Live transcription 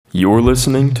You're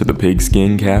listening to the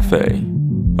Pigskin Cafe,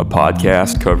 a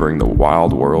podcast covering the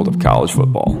wild world of college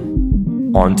football.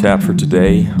 On tap for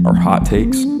today are hot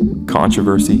takes,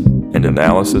 controversy, and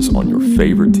analysis on your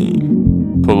favorite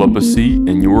team. Pull up a seat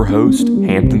and your host,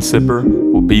 Hampton Sipper,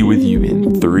 will be with you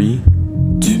in 3,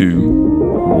 2,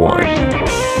 1.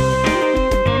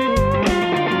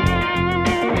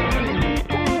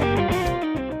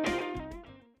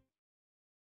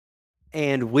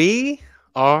 And we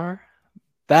are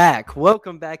back.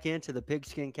 Welcome back into the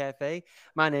Pigskin Cafe.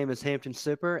 My name is Hampton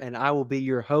Sipper, and I will be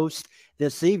your host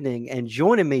this evening. And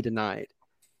joining me tonight,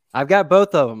 I've got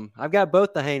both of them. I've got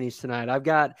both the Haneys tonight. I've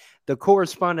got the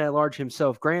correspondent at large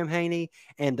himself, Graham Haney,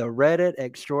 and the Reddit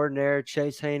extraordinaire,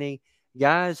 Chase Haney.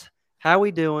 Guys, how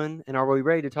we doing? And are we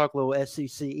ready to talk a little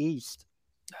SEC East?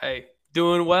 Hey,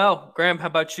 doing well. Graham, how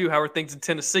about you? How are things in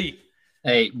Tennessee?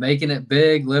 Hey, making it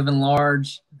big, living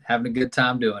large, having a good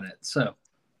time doing it. So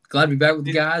glad to be back with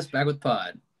you guys, back with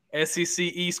Pod. SEC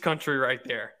East country right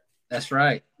there. That's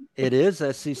right. It is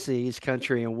SEC East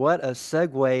country, and what a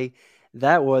segue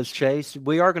that was, Chase.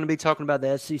 We are going to be talking about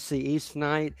the SEC East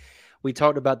tonight. We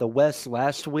talked about the West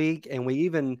last week, and we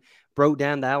even broke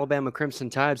down the Alabama Crimson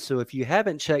Tide. So if you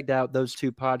haven't checked out those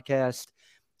two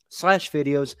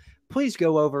podcasts/videos, please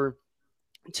go over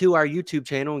to our YouTube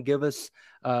channel and give us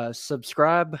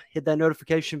subscribe, hit that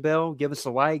notification bell, give us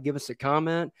a like, give us a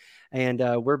comment, and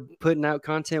we're putting out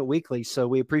content weekly. So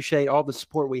we appreciate all the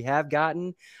support we have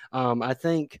gotten. I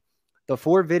think the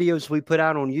 4 videos we put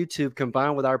out on YouTube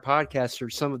combined with our podcast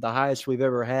are some of the highest we've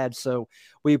ever had. So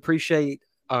we appreciate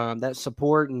that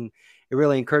support, and it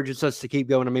really encourages us to keep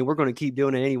going. I mean, we're going to keep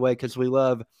doing it anyway because we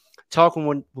love talking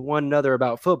with one another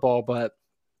about football, but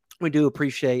we do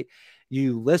appreciate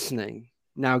you listening.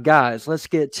 Now, guys, let's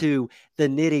get to the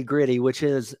nitty-gritty, which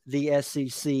is the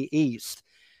SEC East.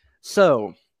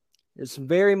 So it's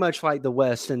very much like the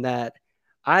West in that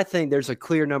I think there's a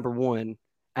clear number one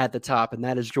at the top, and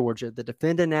that is Georgia, the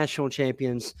defending national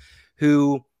champions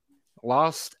who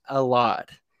lost a lot.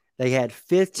 They had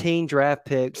 15 draft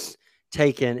picks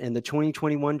taken in the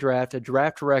 2021 draft, a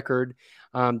draft record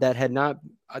that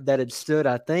had stood,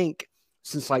 I think,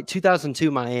 since like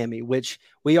 2002 Miami, which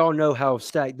we all know how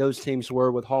stacked those teams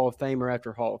were with Hall of Famer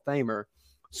after Hall of Famer.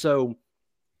 So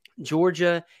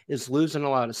Georgia is losing a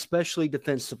lot, especially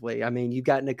defensively. I mean, you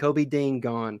got Nakobe Dean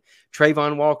gone,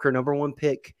 Trayvon Walker, number 1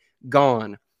 pick,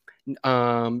 gone,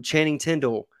 Channing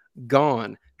Tindall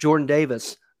gone, Jordan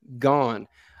Davis gone.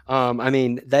 I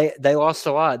mean, they lost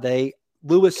a lot.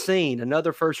 Lewis Seen,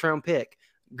 another first-round pick,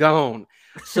 gone.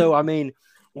 So, I mean,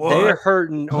 they're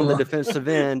hurting on the defensive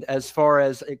end as far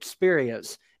as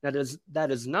experience. Now, that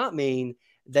does not mean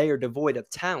they are devoid of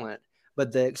talent,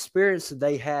 but the experience that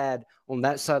they had on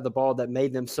that side of the ball that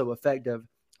made them so effective,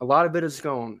 a lot of it is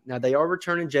gone. Now, they are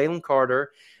returning Jalen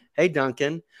Carter. Hey,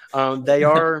 Duncan. They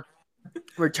are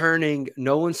returning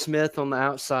Nolan Smith on the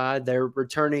outside. They're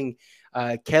returning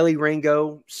Kelly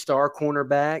Ringo, star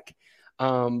cornerback.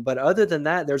 But other than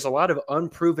that, there's a lot of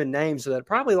unproven names that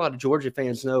probably a lot of Georgia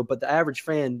fans know, but the average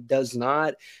fan does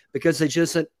not, because they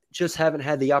just haven't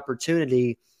had the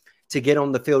opportunity to get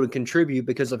on the field and contribute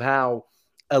because of how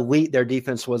elite their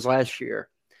defense was last year.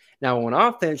 Now, on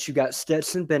offense, you got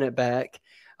Stetson Bennett back,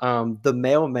 the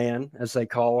mailman, as they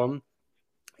call him,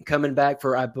 coming back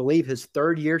for, I believe, his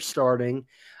 3rd year starting.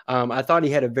 I thought he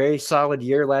had a very solid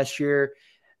year last year.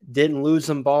 Didn't lose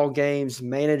some ball games,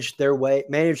 managed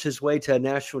his way to a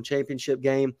national championship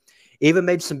game, even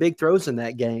made some big throws in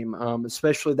that game,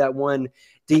 especially that one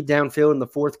deep downfield in the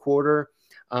 4th quarter,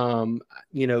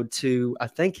 to, I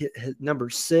think, number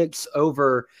 6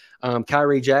 over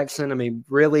Kyrie Jackson. I mean,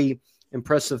 really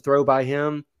impressive throw by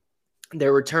him.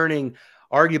 They're returning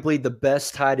arguably the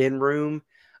best tight end room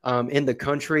in the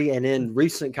country and in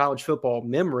recent college football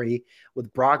memory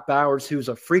with Brock Bowers, who's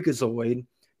a freakazoid,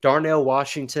 Darnell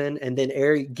Washington, and then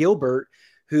Eric Gilbert,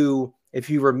 who, if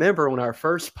you remember on our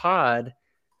first pod,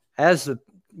 when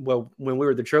we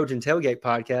were the Trojan Tailgate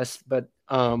podcast, but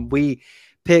we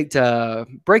picked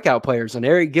breakout players, and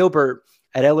Eric Gilbert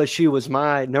at LSU was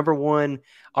my number 1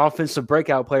 offensive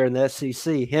breakout player in the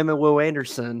SEC, him and Will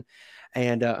Anderson.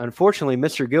 And unfortunately,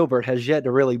 Mr. Gilbert has yet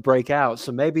to really break out.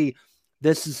 So maybe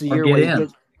this is the year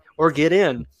where get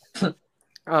in.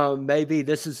 Maybe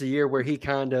this is the year where he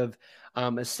kind of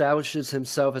establishes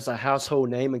himself as a household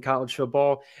name in college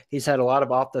football. He's had a lot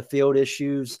of off the field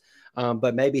issues,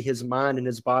 but maybe his mind and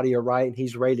his body are right and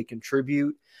he's ready to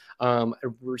contribute. A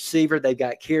receiver, they've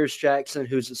got Kearis Jackson,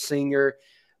 who's a senior,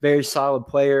 very solid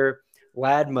player.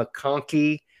 Lad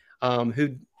McConkey,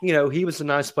 who, he was a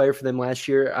nice player for them last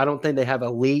year. I don't think they have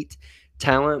elite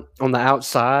talent on the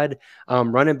outside.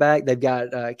 Running back, they've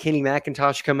got Kenny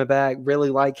McIntosh coming back. Really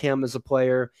like him as a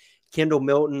player. Kendall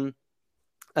Milton,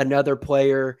 another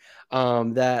player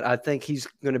that I think he's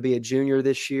going to be a junior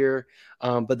this year.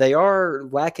 But they are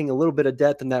lacking a little bit of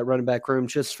depth in that running back room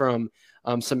just from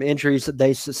some injuries that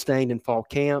they sustained in fall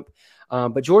camp.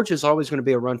 But Georgia's always going to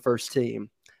be a run-first team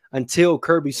until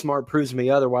Kirby Smart proves me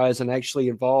otherwise and actually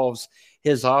evolves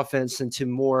his offense into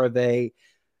more of a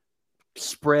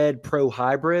spread pro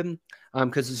hybrid,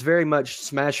 because it's very much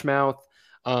smash mouth.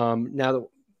 Now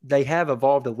they have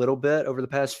evolved a little bit over the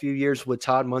past few years with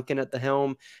Todd Monken at the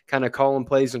helm, kind of calling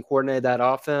plays and coordinate that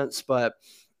offense. But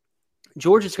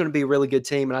Georgia's going to be a really good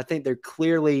team, and I think they're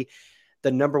clearly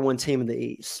the number one team in the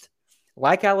East.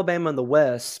 Like Alabama in the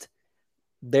West,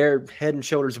 they're head and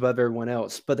shoulders above everyone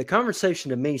else. But the conversation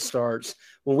to me starts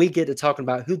when we get to talking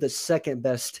about who the second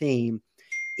best team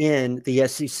in the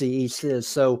SEC East is.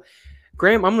 So,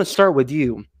 Graham, I'm going to start with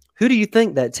you. Who do you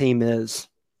think that team is?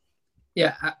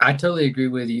 Yeah, I totally agree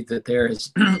with you that there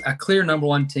is a clear number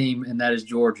one team, and that is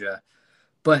Georgia.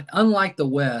 But unlike the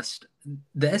West,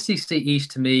 the SEC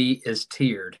East to me is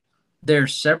tiered.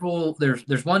 There's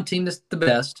one team that's the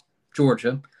best,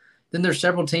 Georgia. Then there's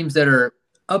several teams that are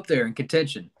up there in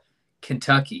contention.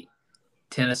 Kentucky,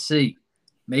 Tennessee,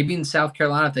 maybe in South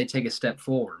Carolina if they take a step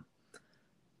forward.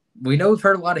 We know we've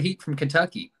heard a lot of heat from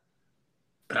Kentucky,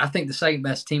 but I think the second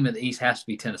best team in the East has to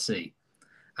be Tennessee.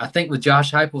 I think with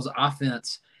Josh Heupel's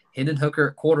offense, Hendon Hooker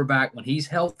at quarterback, when he's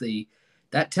healthy,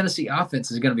 that Tennessee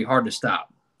offense is going to be hard to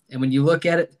stop. And when you look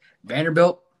at it,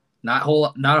 Vanderbilt, not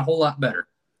a whole lot better.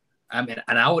 I mean,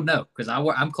 and I would know because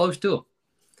I'm close to them.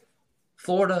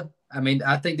 Florida, I mean,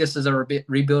 I think this is a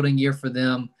rebuilding year for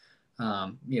them.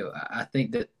 I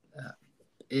think that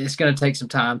it's going to take some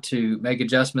time to make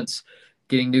adjustments,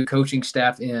 getting new coaching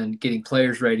staff in, getting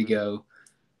players ready to go.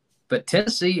 But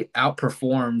Tennessee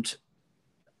outperformed,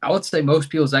 I would say, most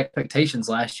people's expectations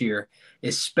last year,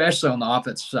 especially on the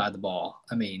offensive side of the ball.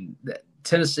 I mean,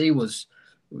 Tennessee was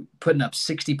putting up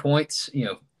 60 points,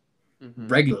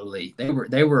 regularly. They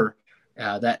were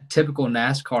that typical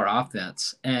NASCAR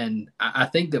offense. And I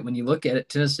think that when you look at it,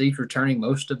 Tennessee's returning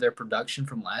most of their production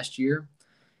from last year.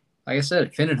 Like I said,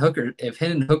 if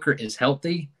Hendon Hooker is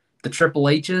healthy, the Triple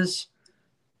H's,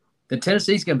 then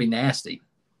Tennessee's going to be nasty.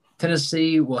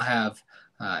 Tennessee will have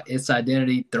its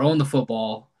identity, throwing the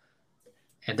football,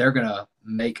 and they're going to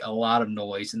make a lot of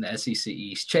noise in the SEC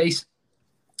East. Chase,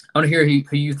 I want to hear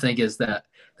who you think is that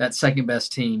second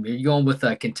best team. Are you going with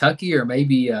Kentucky or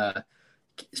maybe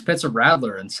Spencer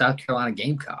Rattler and South Carolina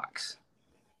Gamecocks?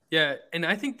 Yeah, and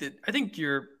I think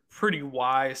you're pretty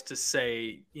wise to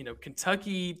say,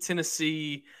 Kentucky,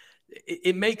 Tennessee,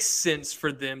 it makes sense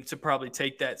for them to probably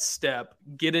take that step,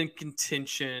 get in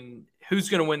contention. Who's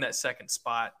going to win that second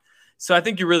spot? So I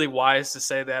think you're really wise to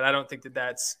say that. I don't think that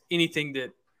that's anything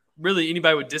that really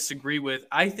anybody would disagree with.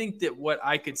 I think that what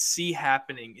I could see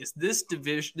happening is this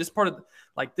division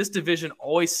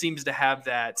always seems to have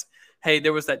that, hey,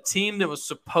 there was that team that was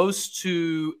supposed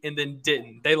to and then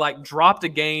didn't. They dropped a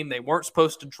game they weren't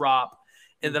supposed to drop,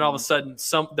 and then all of a sudden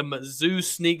the Mizzou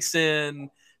sneaks in,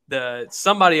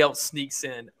 somebody else sneaks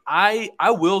in. I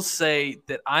will say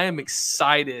that I am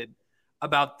excited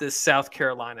about this South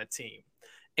Carolina team.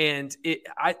 And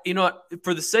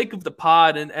for the sake of the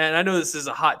pod, and I know this is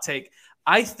a hot take,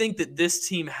 I think that this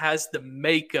team has the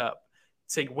makeup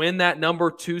to win that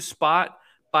number 2 spot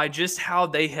by just how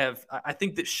they have. I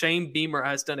think that Shane Beamer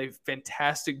has done a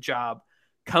fantastic job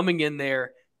coming in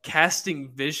there,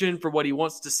 casting vision for what he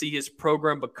wants to see his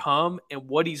program become and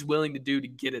what he's willing to do to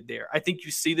get it there. I think you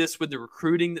see this with the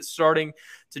recruiting that's starting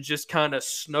to just kind of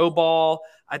snowball.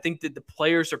 I think that the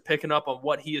players are picking up on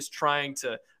what he is trying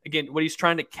to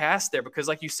cast there, because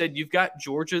like you said, you've got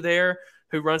Georgia there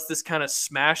who runs this kind of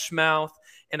smash mouth.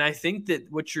 And I think that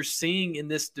what you're seeing in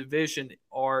this division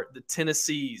are the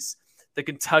Tennessees, the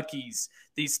Kentuckys,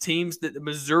 these teams, the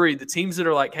Missouri, the teams that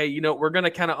are like, hey, we're going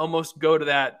to kind of almost go to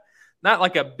that, not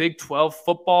like a Big 12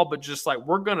 football, but just like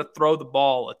we're going to throw the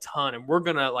ball a ton and we're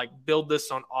going to build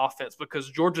this on offense because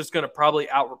Georgia's going to probably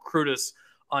out-recruit us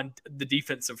on the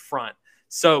defensive front.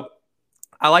 So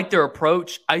I like their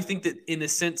approach. I think that in a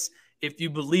sense, if you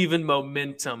believe in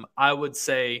momentum, I would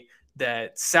say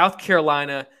that South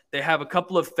Carolina, they have a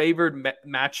couple of favorable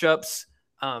matchups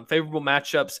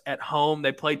at home.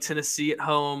 They play Tennessee at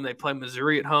home. They play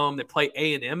Missouri at home. They play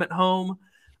A&M at home.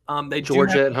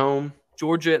 Georgia at home.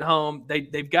 Georgia at home.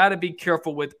 They've got to be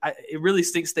careful with. It really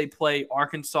stinks they play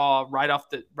Arkansas right off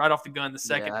the gun the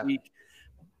second week.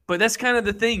 But that's kind of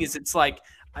the thing is it's like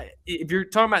if you're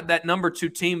talking about that number 2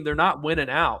 team, they're not winning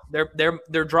out.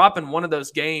 They're dropping one of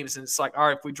those games, and it's like, all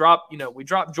right, if we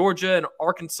drop Georgia and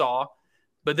Arkansas,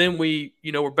 but then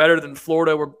we're better than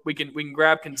Florida. We can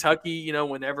grab Kentucky,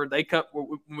 whenever they come.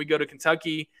 When we go to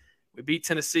Kentucky, we beat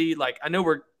Tennessee. Like, I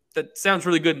know that sounds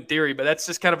really good in theory, but that's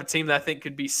just kind of a team that I think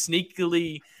could be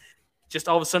sneakily. Just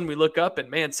all of a sudden we look up and,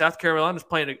 man, South Carolina's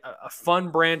playing a fun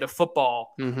brand of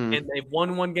football, and they've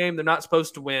won one game they're not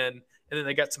supposed to win, and then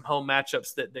they got some home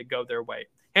matchups that go their way.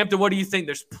 Hampton, what do you think?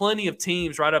 There's plenty of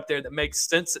teams right up there that make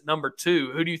sense at number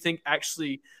 2. Who do you think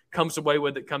actually comes away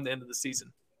with it come the end of the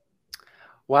season?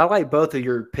 Well, I like both of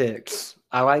your picks.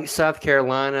 I like South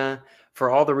Carolina for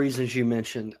all the reasons you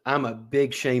mentioned. I'm a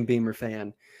big Shane Beamer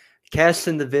fan.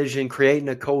 Casting the vision, creating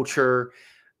a culture,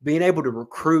 being able to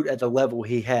recruit at the level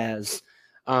he has,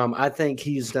 I think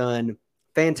he's done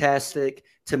fantastic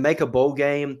to make a bowl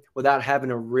game without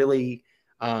having a really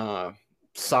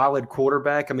solid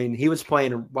quarterback. I mean, he was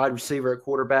playing a wide receiver at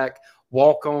quarterback,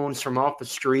 walk-ons from off the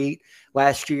street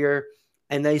last year,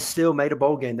 and they still made a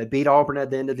bowl game. They beat Auburn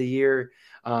at the end of the year,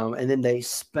 and then they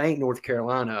spanked North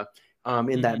Carolina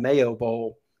in that Mayo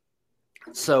Bowl.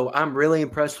 So I'm really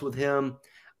impressed with him.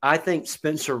 I think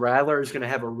Spencer Rattler is going to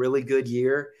have a really good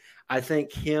year. I think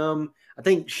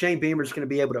Shane Beamer is going to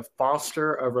be able to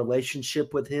foster a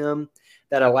relationship with him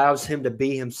that allows him to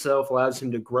be himself, allows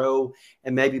him to grow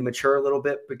and maybe mature a little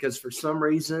bit, because for some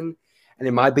reason, and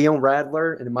it might be on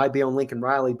Rattler and it might be on Lincoln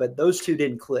Riley, but those two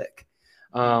didn't click.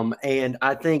 And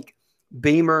I think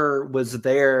Beamer was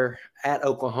there at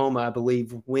Oklahoma, I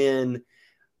believe, when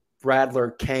Rattler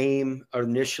came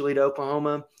initially to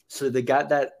Oklahoma. So they got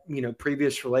that,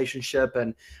 previous relationship,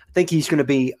 and I think he's going to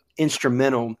be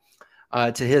instrumental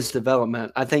to his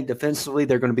development. I think defensively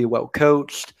they're going to be well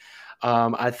coached.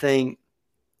 I think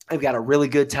they've got a really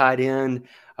good tight end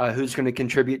who's going to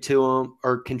contribute to them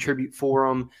or contribute for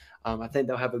them. I think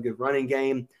they'll have a good running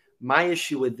game. My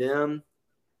issue with them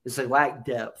is they lack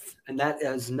depth, and that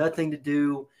has nothing to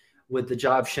do with the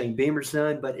job Shane Beamer's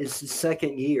done, but it's his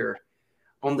second year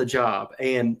on the job,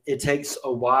 and it takes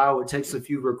a while. It takes a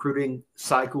few recruiting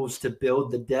cycles to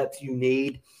build the depth you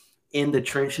need in the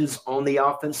trenches on the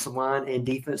offensive line and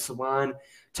defensive line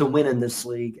to win in this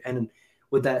league. And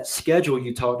with that schedule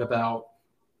you talked about,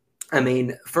 I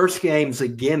mean, first game's a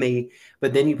gimme,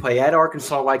 but then you play at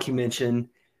Arkansas, like you mentioned.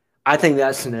 I think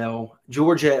that's an L.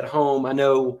 Georgia at home, I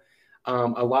know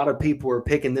a lot of people are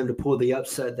picking them to pull the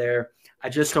upset there. I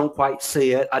just don't quite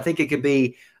see it. I think it could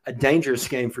be a dangerous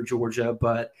game for Georgia,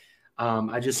 but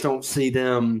I just don't see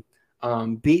them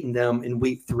beating them in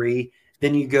week 3.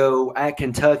 Then you go at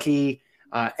Kentucky,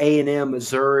 A&M,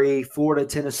 Missouri, Florida,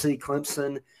 Tennessee,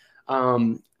 Clemson. I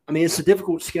mean, it's a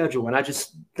difficult schedule, and I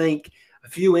just think a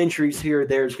few injuries here or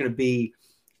there is going to be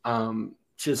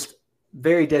just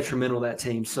very detrimental to that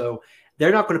team. So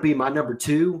they're not going to be my number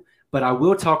 2, but I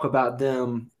will talk about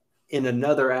them in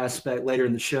another aspect later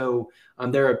in the show.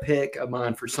 They're a pick of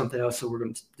mine for something else that we're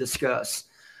going to discuss.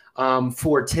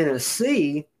 For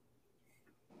Tennessee,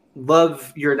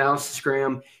 love your analysis,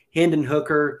 Graham. Hendon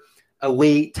Hooker,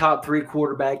 elite, top 3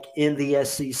 quarterback in the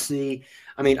SEC.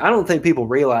 I mean, I don't think people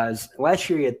realize last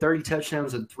year he had 30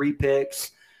 touchdowns and 3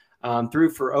 picks, threw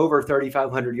for over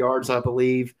 3,500 yards, I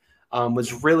believe,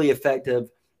 was really effective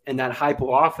in that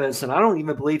Heupel offense. And I don't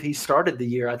even believe he started the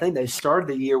year. I think they started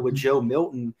the year with Joe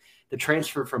Milton, the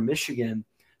transfer from Michigan.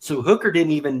 So Hooker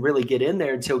didn't even really get in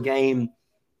there until game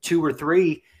 2 or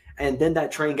 3. And then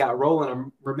that train got rolling. I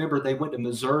remember they went to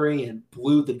Missouri and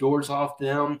blew the doors off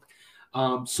them.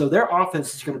 So their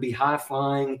offense is going to be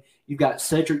high-flying. You've got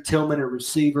Cedric Tillman, a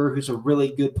receiver, who's a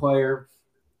really good player.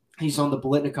 He's on the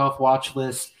Biletnikoff watch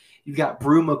list. You've got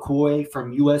Brew McCoy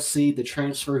from USC, the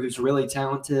transfer, who's really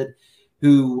talented,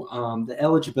 who the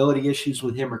eligibility issues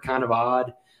with him are kind of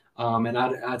odd. And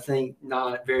I think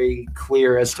not very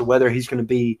clear as to whether he's going to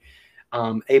be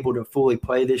able to fully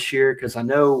play this year, because I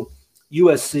know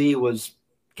USC was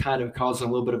kind of causing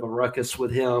a little bit of a ruckus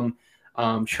with him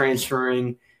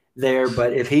transferring there.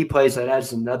 But if he plays, that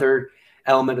adds another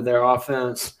element of their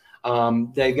offense.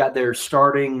 They've got their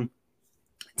starting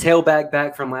tailback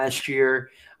back from last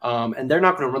year, and they're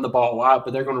not going to run the ball a lot,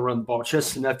 but they're going to run the ball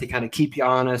just enough to kind of keep you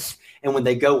honest. And when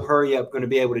they go hurry up, going to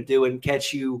be able to do it and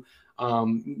catch you.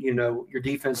 Your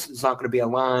defense is not going to be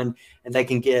aligned, and they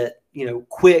can get,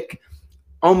 quick,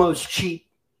 almost cheap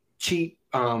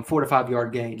 4 to 5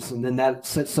 yard gains. And then that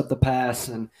sets up the pass.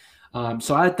 And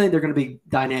so I think they're going to be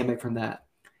dynamic from that.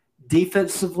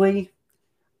 Defensively,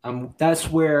 that's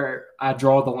where I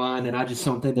draw the line, and I just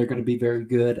don't think they're going to be very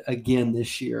good again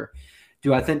this year.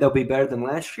 Do I think they'll be better than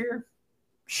last year?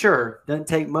 Sure. Doesn't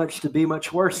take much to be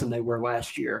much worse than they were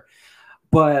last year.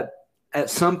 But at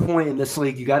some point in this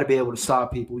league, you got to be able to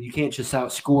stop people. You can't just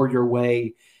outscore your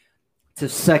way to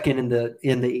second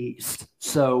in the East.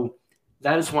 So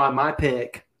that is why my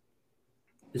pick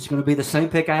is going to be the same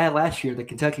pick I had last year, the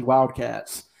Kentucky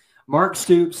Wildcats. Mark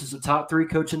Stoops is the top 3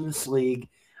 coach in this league.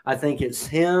 I think it's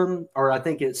him, or I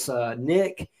think it's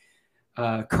Nick,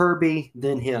 Kirby,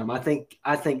 then him. I think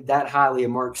that highly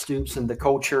of Mark Stoops and the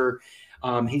culture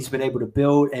he's been able to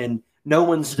build, and no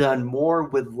one's done more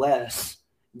with less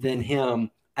than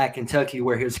him at Kentucky,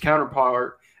 where his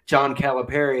counterpart John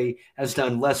Calipari has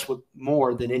done less with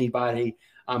more than anybody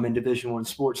in Division I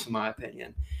sports, in my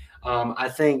opinion. I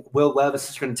think Will Levis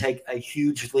is going to take a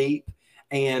huge leap,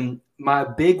 and my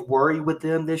big worry with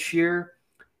them this year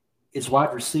is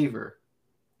wide receiver.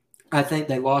 I think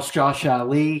they lost Josh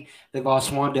Ali. They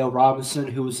lost Wan'Dale Robinson,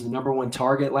 who was the number 1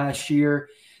 target last year.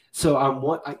 So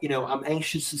I'm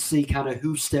anxious to see kind of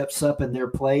who steps up in their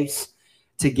place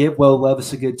to give Will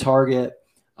Levis a good target,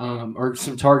 or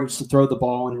some targets to throw the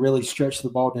ball and really stretch the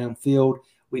ball downfield.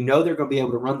 We know they're going to be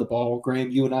able to run the ball.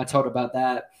 Graham, you and I talked about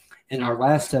that in our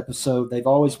last episode. They've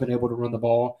always been able to run the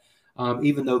ball,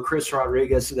 even though Chris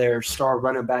Rodriguez, their star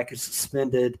running back, is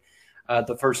suspended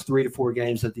the first 3 to 4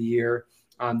 games of the year.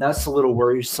 That's a little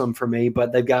worrisome for me,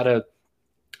 but they've got a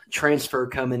transfer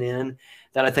coming in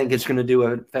that I think is going to do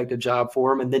an effective job for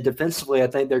them. And then defensively, I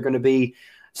think they're going to be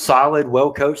solid,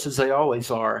 well-coached as they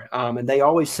always are. And they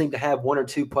always seem to have 1 or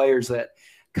 2 players that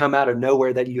come out of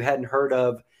nowhere that you hadn't heard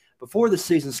of before the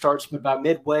season starts, but by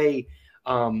midway,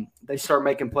 they start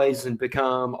making plays and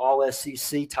become all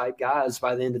SEC type guys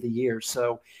by the end of the year.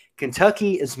 So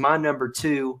Kentucky is my number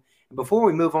 2. And before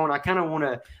we move on, I kind of want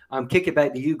to kick it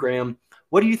back to you, Graham.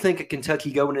 What do you think of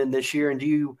Kentucky going in this year? And do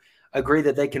you agree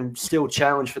that they can still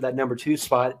challenge for that number 2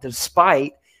 spot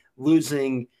despite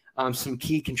losing some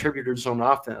key contributors on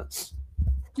offense?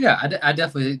 Yeah, I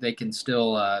definitely think they can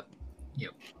still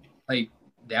play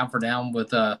down for down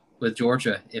with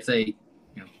Georgia if they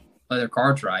play their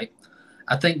cards right.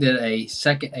 I think that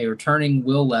a returning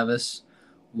Will Levis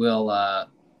will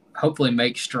hopefully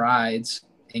make strides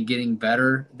in getting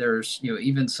better. There's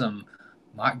even some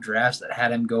mock drafts that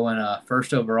had him going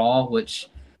first overall, which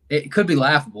it could be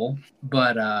laughable.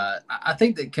 But I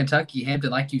think that Kentucky,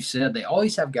 Hampton, like you said, they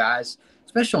always have guys,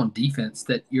 especially on defense,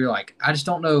 that you're like, I just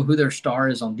don't know who their star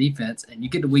is on defense. And you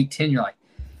get to week 10, you're like,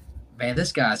 man,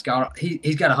 this guy's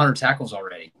he's got 100 tackles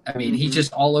already. I mean, he's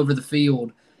just all over the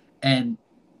field, and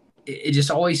it just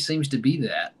always seems to be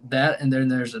that. And then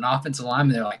there's an offensive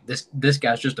lineman there like this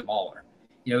guy's just a baller.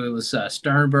 It was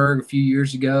Sternberg a few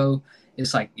years ago.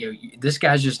 It's like this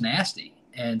guy's just nasty.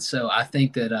 And so I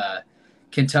think that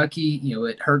Kentucky,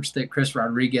 it hurts that Chris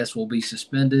Rodriguez will be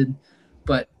suspended,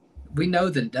 but we know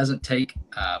that it doesn't take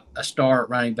a star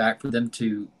running back for them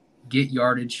to get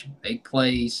yardage, make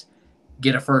plays,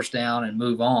 get a first down, and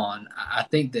move on. I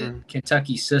think that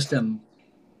Kentucky's system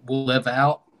will live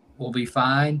out, will be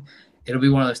fine. It'll be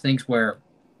one of those things where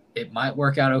it might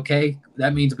work out okay.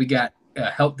 That means we got a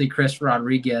healthy Chris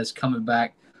Rodriguez coming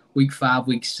back week 5,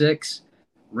 week 6,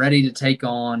 ready to take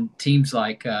on teams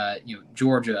like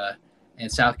Georgia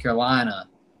and South Carolina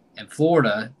and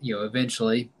Florida.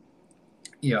 Eventually,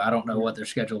 I don't know what their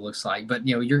schedule looks like, but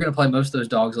you're going to play most of those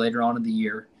dogs later on in the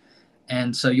year,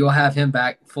 and so you'll have him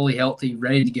back fully healthy,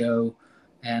 ready to go.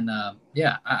 And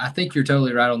I think you're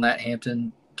totally right on that,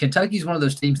 Hampton. Kentucky's one of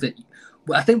those teams that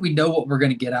I think we know what we're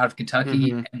going to get out of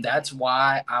Kentucky, and that's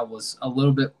why I was a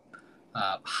little bit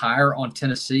higher on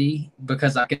Tennessee,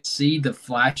 because I could see the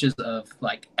flashes of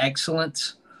like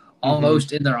excellence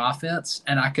almost in their offense,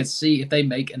 and I could see if they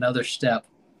make another step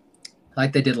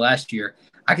like they did last year,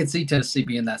 I could see Tennessee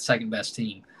being that second best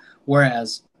team.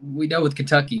 Whereas we know with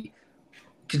Kentucky's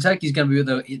going to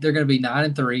be they're going to be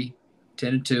 9-3,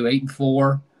 10-2,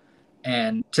 8-4.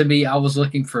 And to me, I was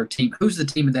looking for a team. Who's the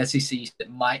team in the SEC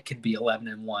that could be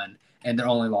 11-1, and their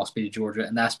only loss be to Georgia,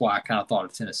 and that's why I kind of thought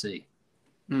of Tennessee.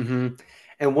 And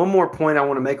one more point I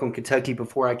want to make on Kentucky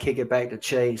before I kick it back to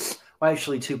Chase. Well,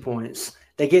 actually, 2 points.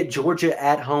 They get Georgia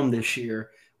at home this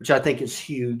year, which I think is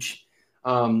huge.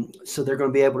 So they're going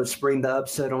to be able to spring the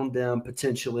upset on them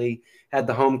potentially, had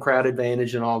the home crowd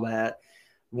advantage and all that.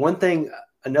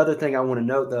 Another thing I want to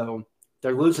note, though,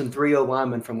 they're losing 3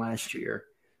 linemen from last year.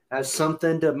 That's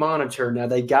something to monitor. Now,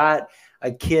 they got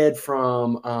a kid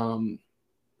from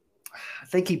I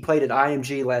think he played at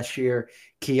IMG last year,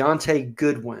 Keontae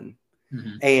Goodwin.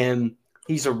 And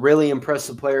he's a really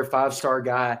impressive player, 5-star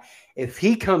guy. If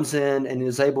he comes in and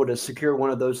is able to secure one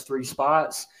of those 3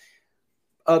 spots,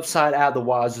 upside out of the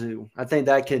wazoo. I think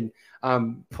that could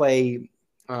play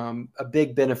a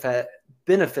big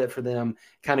benefit for them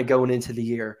kind of going into the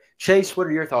year. Chase, what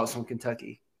are your thoughts on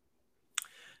Kentucky?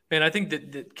 Man, I think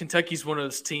that Kentucky's one of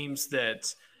those teams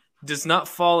that does not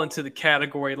fall into the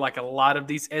category like a lot of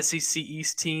these SEC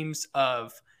East teams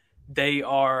of they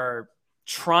are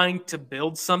trying to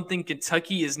build something.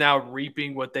 Kentucky is now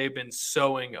reaping what they've been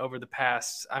sowing over the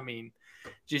past,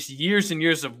 just years and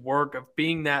years of work of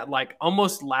being that like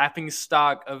almost laughing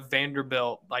stock of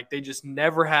Vanderbilt. Like they just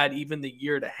never had even the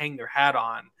year to hang their hat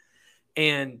on.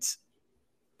 And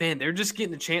man, they're just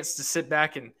getting a chance to sit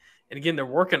back and again, they're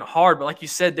working hard, but like you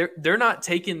said, they're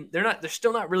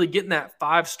still not really getting that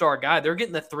 5-star guy. They're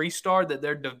getting the 3-star that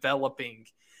they're developing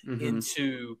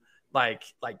into like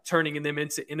turning them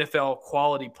into NFL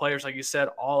quality players, like you said,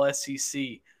 all SEC,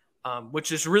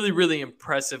 which is really, really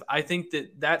impressive. I think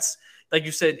that's like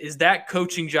you said, is that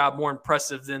coaching job more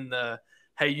impressive than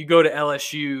hey, you go to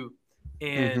LSU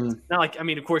and not like,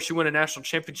 of course you win a national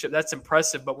championship. That's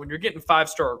impressive. But when you're getting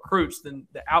 5-star recruits, then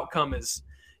the outcome is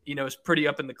pretty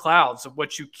up in the clouds of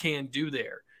what you can do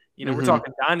there. We're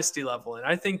talking dynasty level. And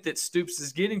I think that Stoops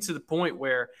is getting to the point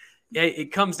where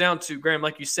it comes down to, Graham,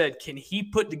 like you said, can he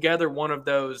put together one of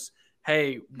those,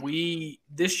 hey,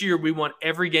 this year we won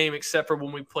every game except for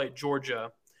when we played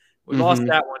Georgia. We lost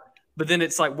that one. But then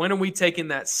it's like, when are we taking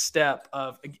that step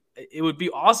of – it would be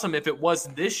awesome if it was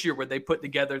this year where they put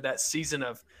together that season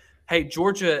of, hey,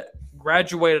 Georgia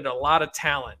graduated a lot of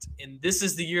talent, and this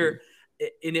is the year –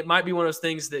 and it might be one of those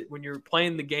things that when you're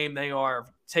playing the game, they are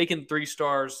taking 3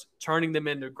 stars, turning them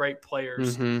into great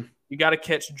players. You got to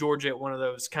catch Georgia at one of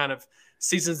those kind of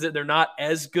seasons that they're not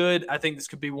as good. I think this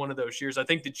could be one of those years. I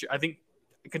think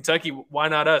Kentucky, why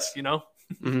not us,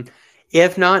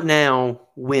 If not now,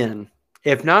 when?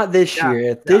 If not this year,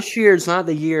 if this year is not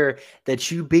the year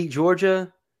that you beat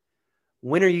Georgia,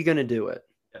 when are you going to do it?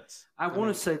 Yes. I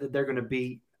want to say that they're going to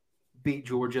beat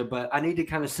Georgia, but I need to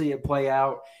kind of see it play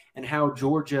out and how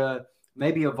Georgia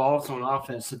maybe evolves on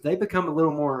offense. If they become a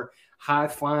little more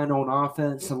high-flying on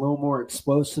offense, a little more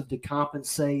explosive to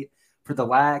compensate for the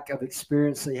lack of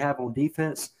experience they have on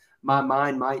defense, my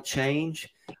mind might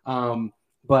change.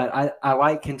 But I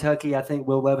like Kentucky. I think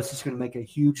Will Levis is going to make a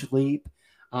huge leap,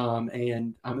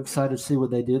 and I'm excited to see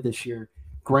what they do this year.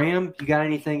 Graham, you got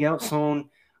anything else on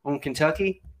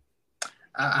Kentucky?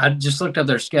 I just looked up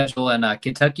their schedule, and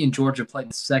Kentucky and Georgia played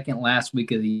the second last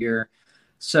week of the year.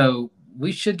 So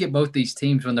we should get both these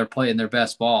teams when they're playing their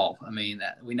best ball.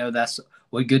 We know that's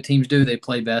what good teams do. They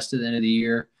play best at the end of the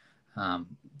year.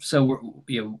 So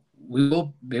we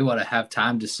will be able to have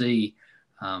time to see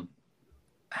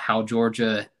how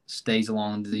Georgia stays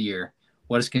along the year.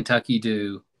 What does Kentucky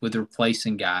do with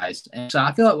replacing guys? And so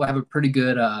I feel like we'll have a pretty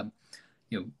good,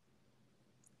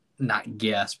 not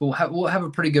guess, but we'll have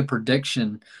a pretty good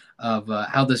prediction of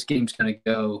how this game's going to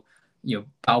go,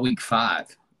 by week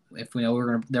 5. If we know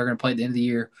they're going to play at the end of the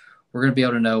year, we're going to be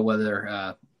able to know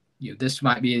whether this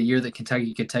might be a year that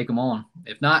Kentucky could take them on.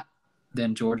 If not,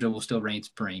 then Georgia will still reign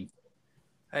supreme.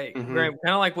 Hey, Graham,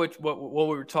 kind of like what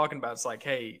we were talking about. It's like,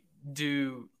 hey,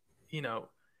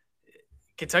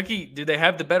 Kentucky, do they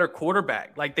have the better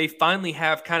quarterback? Like they finally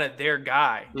have kind of their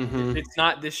guy. It's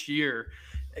not this year.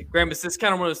 Graham, it's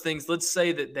kind of one of those things. Let's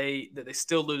say that they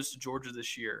still lose to Georgia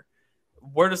this year.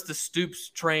 Where does the Stoops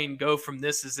train go from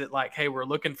this? Is it like, hey, we're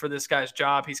looking for this guy's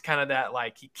job. He's kind of that,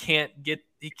 like, he can't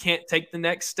take the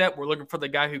next step. We're looking for the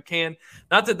guy who can.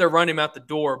 Not that they're running him out the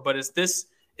door, but is this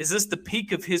the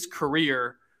peak of his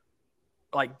career,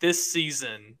 like this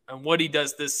season, and what he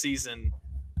does this season,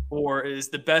 or is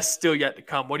the best still yet to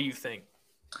come? What do you think?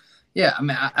 Yeah,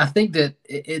 I think that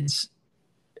it's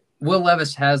Will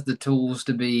Levis has the tools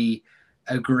to be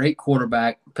a great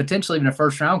quarterback, potentially even a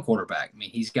first-round quarterback.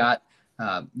 He's got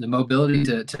the mobility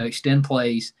to extend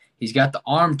plays. He's got the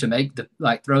arm to make the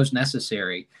throws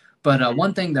necessary. But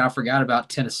one thing that I forgot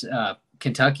about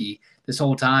Kentucky this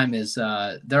whole time is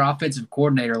their offensive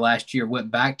coordinator last year went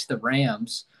back to the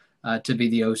Rams to be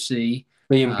the OC.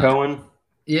 Liam Cohen?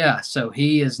 Yeah, so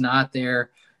he is not there.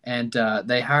 And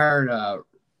they hired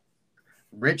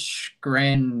Rich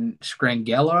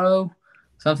Scangello,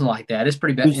 something like that. It's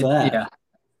pretty bad. Who's that?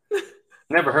 Yeah.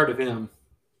 Never heard of him.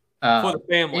 For the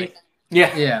family.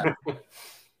 Yeah.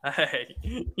 Hey,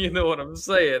 you know what I'm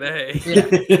saying. Hey, Yeah.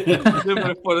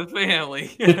 For the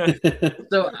family.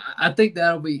 So I think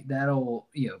that'll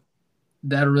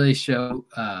really show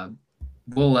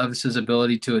Will Levis's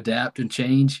ability to adapt and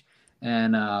change,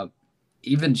 and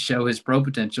even show his pro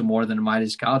potential more than it might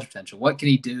his college potential. What can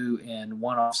he do in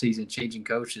one off season, changing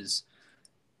coaches,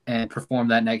 and perform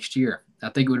that next year? I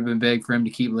think it would have been big for him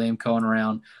to keep Liam Cohen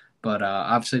around, but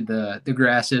obviously the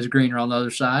grass is greener on the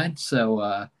other side.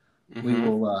 So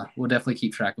we'll definitely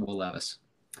keep track of Will Levis.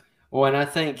 Well, and I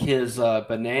think his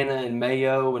banana and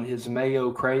mayo and his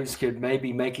mayo craze could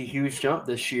maybe make a huge jump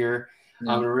this year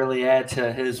Yeah. to really add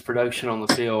to his production on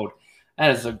the field.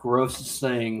 That is the grossest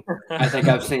thing I think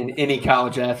I've seen any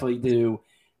college athlete do,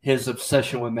 his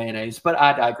obsession with mayonnaise. But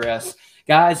I digress.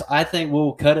 Guys, I think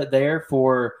we'll cut it there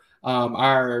for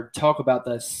our talk about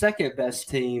the second best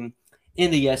team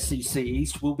in the SEC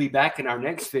East. We'll be back in our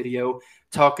next video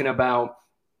talking about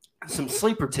some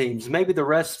sleeper teams, maybe the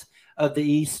rest of the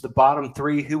East, the bottom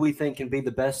three, who we think can be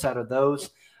the best out of those.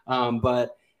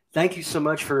 But thank you so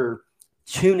much for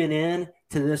tuning in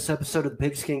to this episode of the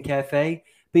Pigskin Cafe.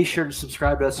 Be sure to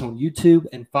subscribe to us on YouTube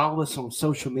and follow us on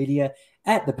social media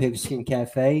at the Pigskin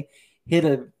Cafe. Hit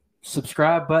a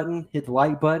subscribe button, hit the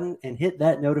like button, and hit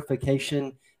that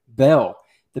notification bell.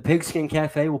 The Pigskin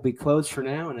Cafe will be closed for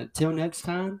now, and until next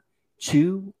time,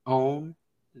 chew on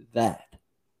that.